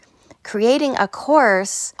Creating a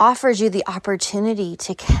course offers you the opportunity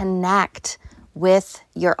to connect with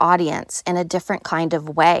your audience in a different kind of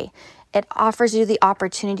way. It offers you the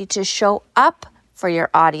opportunity to show up for your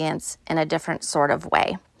audience in a different sort of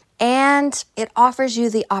way. And it offers you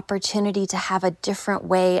the opportunity to have a different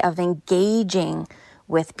way of engaging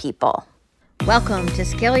with people. Welcome to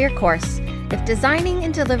Scale Your Course. If designing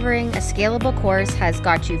and delivering a scalable course has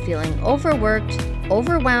got you feeling overworked,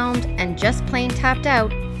 overwhelmed, and just plain tapped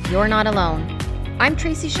out, you're not alone. I'm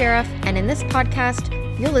Tracy Sheriff, and in this podcast,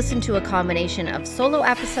 you'll listen to a combination of solo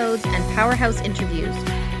episodes and powerhouse interviews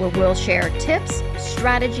where we'll share tips,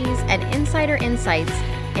 strategies, and insider insights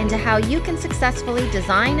into how you can successfully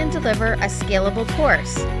design and deliver a scalable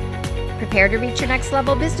course. Prepare to reach your next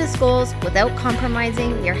level business goals without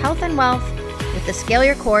compromising your health and wealth with the Scale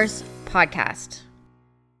Your Course podcast.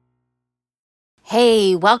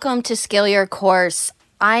 Hey, welcome to Scale Your Course.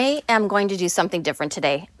 I am going to do something different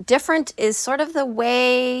today. Different is sort of the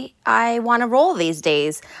way I want to roll these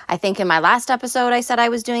days. I think in my last episode, I said I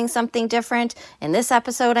was doing something different. In this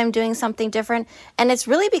episode, I'm doing something different. And it's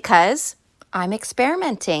really because I'm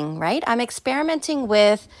experimenting, right? I'm experimenting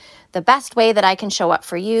with the best way that I can show up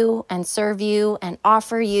for you and serve you and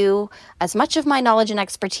offer you as much of my knowledge and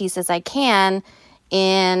expertise as I can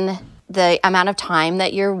in the amount of time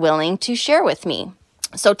that you're willing to share with me.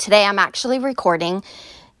 So today I'm actually recording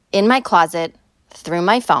in my closet through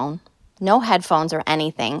my phone, no headphones or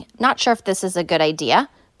anything. Not sure if this is a good idea,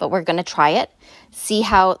 but we're going to try it, see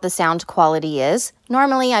how the sound quality is.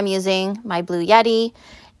 Normally I'm using my Blue Yeti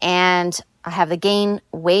and I have the gain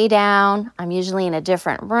way down. I'm usually in a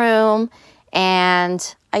different room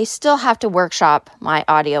and I still have to workshop my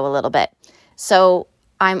audio a little bit. So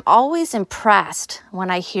I'm always impressed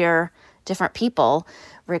when I hear different people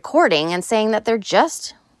recording and saying that they're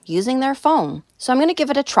just using their phone. So I'm going to give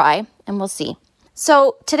it a try and we'll see.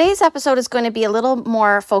 So today's episode is going to be a little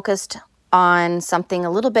more focused on something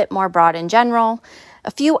a little bit more broad in general,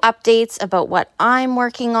 a few updates about what I'm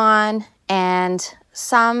working on and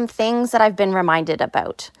some things that I've been reminded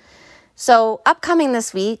about. So upcoming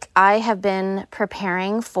this week, I have been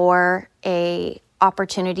preparing for a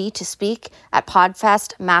opportunity to speak at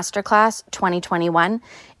PodFest Masterclass 2021.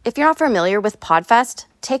 If you're not familiar with PodFest,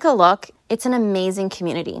 take a look. It's an amazing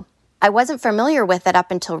community. I wasn't familiar with it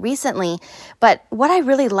up until recently, but what I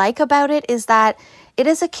really like about it is that it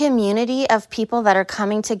is a community of people that are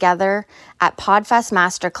coming together at PodFest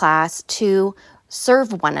Masterclass to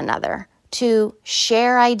serve one another, to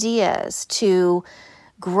share ideas, to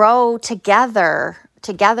grow together.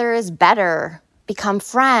 Together is better, become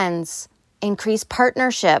friends, increase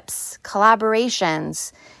partnerships,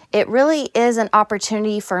 collaborations. It really is an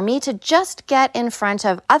opportunity for me to just get in front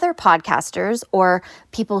of other podcasters or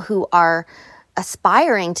people who are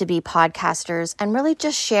aspiring to be podcasters and really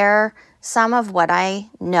just share some of what I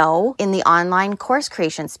know in the online course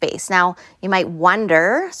creation space. Now, you might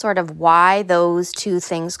wonder sort of why those two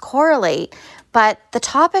things correlate, but the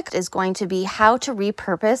topic is going to be how to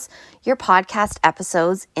repurpose your podcast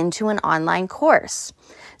episodes into an online course.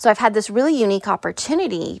 So I've had this really unique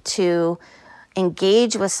opportunity to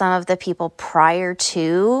engage with some of the people prior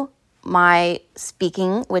to my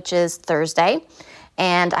speaking, which is Thursday,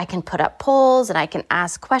 and I can put up polls and I can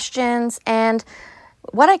ask questions. And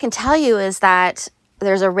what I can tell you is that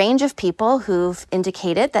there's a range of people who've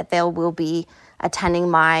indicated that they will be attending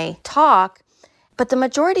my talk, but the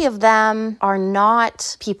majority of them are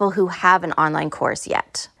not people who have an online course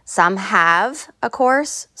yet. Some have a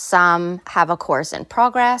course, some have a course in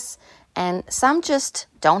progress, and some just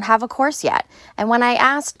don't have a course yet. And when I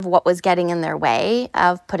asked what was getting in their way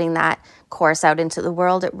of putting that course out into the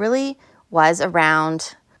world, it really was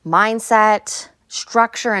around mindset,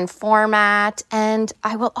 structure and format, and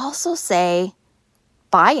I will also say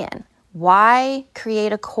buy-in. Why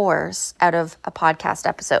create a course out of a podcast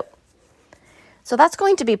episode? So that's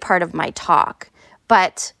going to be part of my talk.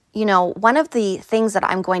 But, you know, one of the things that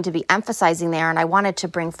I'm going to be emphasizing there, and I wanted to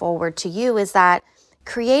bring forward to you, is that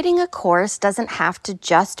creating a course doesn't have to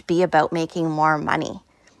just be about making more money.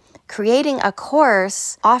 Creating a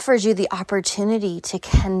course offers you the opportunity to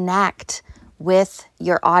connect with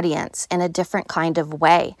your audience in a different kind of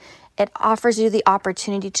way. It offers you the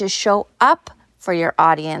opportunity to show up for your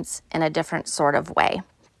audience in a different sort of way.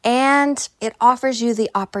 And it offers you the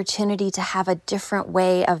opportunity to have a different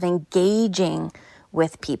way of engaging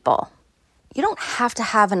with people. You don't have to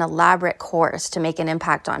have an elaborate course to make an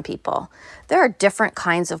impact on people. There are different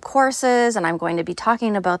kinds of courses, and I'm going to be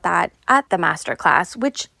talking about that at the masterclass,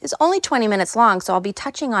 which is only 20 minutes long, so I'll be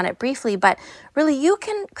touching on it briefly, but really you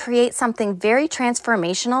can create something very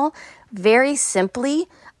transformational, very simply,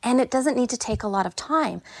 and it doesn't need to take a lot of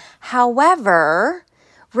time. However,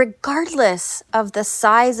 regardless of the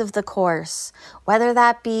size of the course, whether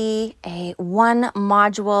that be a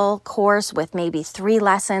 1-module course with maybe 3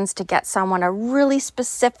 lessons to get someone a really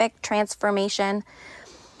specific transformation,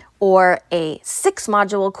 or a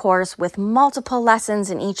 6-module course with multiple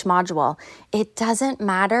lessons in each module, it doesn't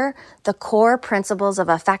matter. The core principles of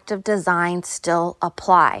effective design still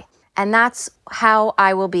apply. And that's how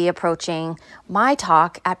I will be approaching my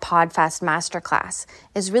talk at PodFest Masterclass,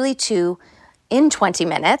 is really to, in 20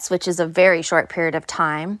 minutes, which is a very short period of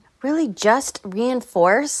time, really just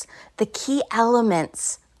reinforce the key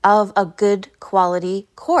elements of a good quality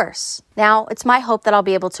course. Now, it's my hope that I'll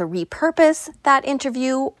be able to repurpose that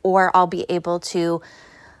interview, or I'll be able to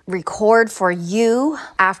record for you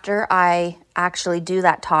after I actually do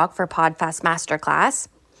that talk for PodFest Masterclass.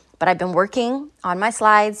 But I've been working on my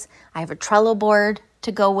slides. I have a Trello board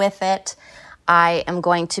to go with it. I am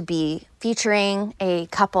going to be featuring a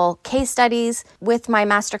couple case studies with my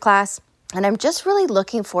masterclass, and I'm just really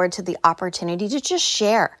looking forward to the opportunity to just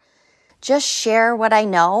share what I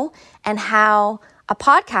know, and how a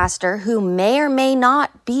podcaster who may or may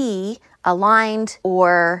not be aligned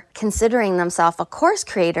or considering themselves a course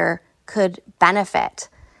creator could benefit.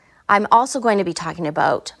 I'm also going to be talking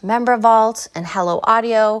about Member Vault and Hello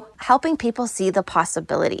Audio, helping people see the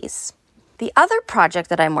possibilities. The other project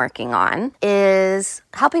that I'm working on is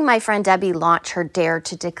helping my friend Debbie launch her Dare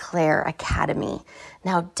to Declare Academy.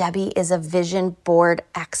 Now, Debbie is a vision board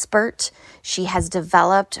expert. She has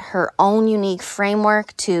developed her own unique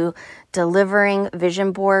framework to delivering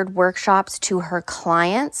vision board workshops to her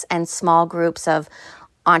clients and small groups of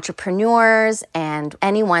entrepreneurs and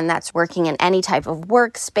anyone that's working in any type of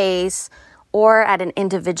workspace or at an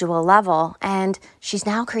individual level. And she's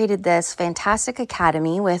now created this fantastic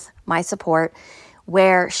academy with my support,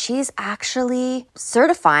 where she's actually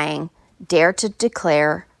certifying Dare to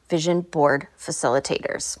Declare vision board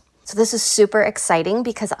facilitators. So this is super exciting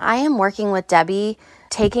because I am working with Debbie,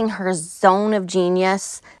 taking her zone of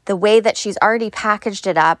genius, the way that she's already packaged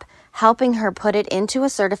it up, helping her put it into a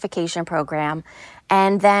certification program,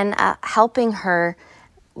 and then helping her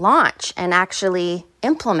launch and actually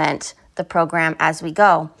implement the program as we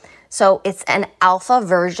go. So it's an alpha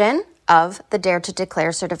version of the Dare to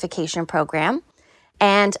Declare certification program.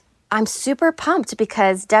 And I'm super pumped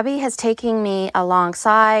because Debbie has taken me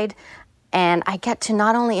alongside, and I get to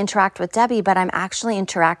not only interact with Debbie, but I'm actually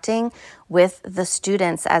interacting with the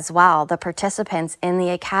students as well, the participants in the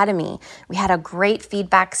academy. We had a great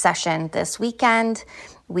feedback session this weekend.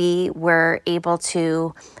 We were able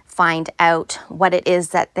to find out what it is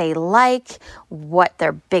that they like, what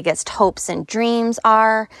their biggest hopes and dreams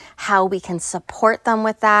are, how we can support them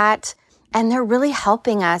with that. And they're really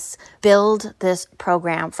helping us build this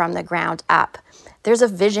program from the ground up. There's a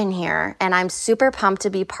vision here, and I'm super pumped to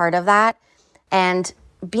be part of that. And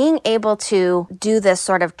being able to do this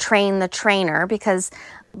sort of train the trainer, because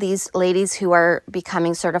these ladies who are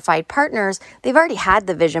becoming certified partners, they've already had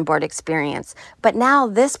the vision board experience. But now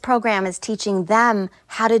this program is teaching them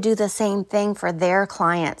how to do the same thing for their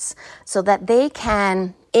clients so that they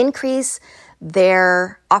can increase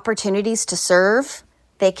their opportunities to serve.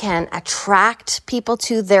 They can attract people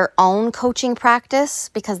to their own coaching practice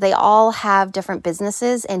because they all have different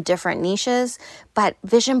businesses in different niches. But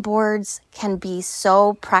vision boards can be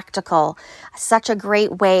so practical, such a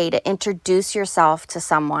great way to introduce yourself to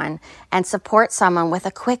someone and support someone with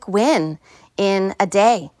a quick win in a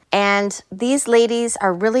day. And these ladies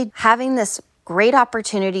are really having this great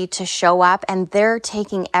opportunity to show up, and they're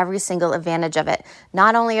taking every single advantage of it.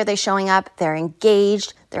 Not only are they showing up, they're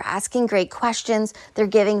engaged, they're asking great questions, they're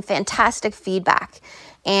giving fantastic feedback.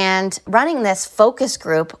 And running this focus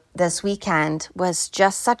group this weekend was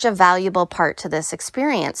just such a valuable part to this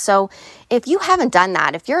experience. So if you haven't done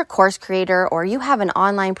that, if you're a course creator or you have an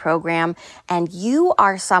online program and you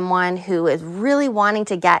are someone who is really wanting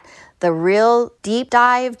to get the real deep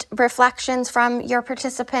dived reflections from your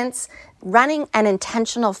participants, running an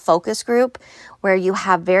intentional focus group where you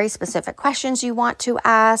have very specific questions you want to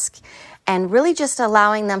ask and really just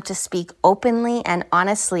allowing them to speak openly and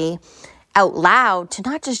honestly out loud to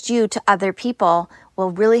not just you, to other people,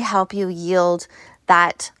 will really help you yield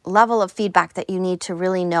that level of feedback that you need to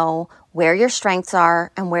really know where your strengths are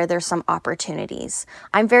and where there's some opportunities.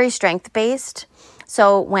 I'm very strength-based.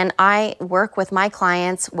 So when I work with my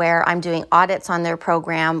clients where I'm doing audits on their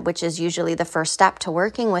program, which is usually the first step to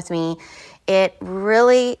working with me, it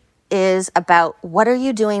really is about what are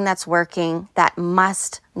you doing that's working that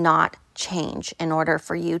must not change in order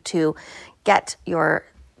for you to get your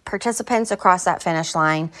participants across that finish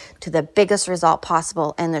line to the biggest result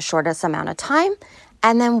possible in the shortest amount of time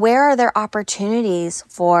And then where are there opportunities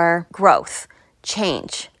for growth,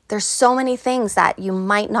 change? There's so many things that you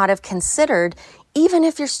might not have considered, even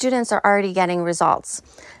if your students are already getting results.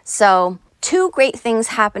 So 2 great things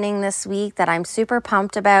happening this week that I'm super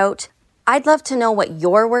pumped about. I'd love to know what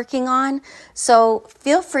you're working on. So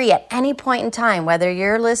feel free at any point in time, whether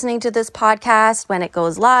you're listening to this podcast when it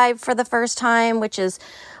goes live for the first time, which is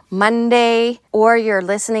Monday, or you're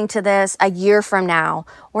listening to this a year from now,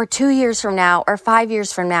 or 2 years from now, or 5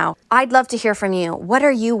 years from now. I'd love to hear from you. What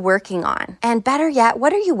are you working on? And better yet,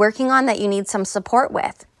 what are you working on that you need some support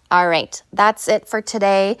with? All right, that's it for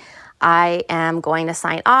today. I am going to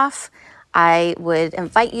sign off. I would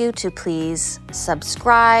invite you to please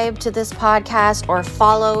subscribe to this podcast or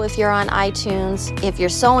follow if you're on iTunes. If you're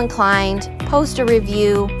so inclined, post a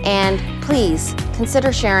review, and please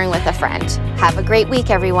consider sharing with a friend. Have a great week,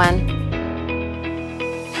 everyone.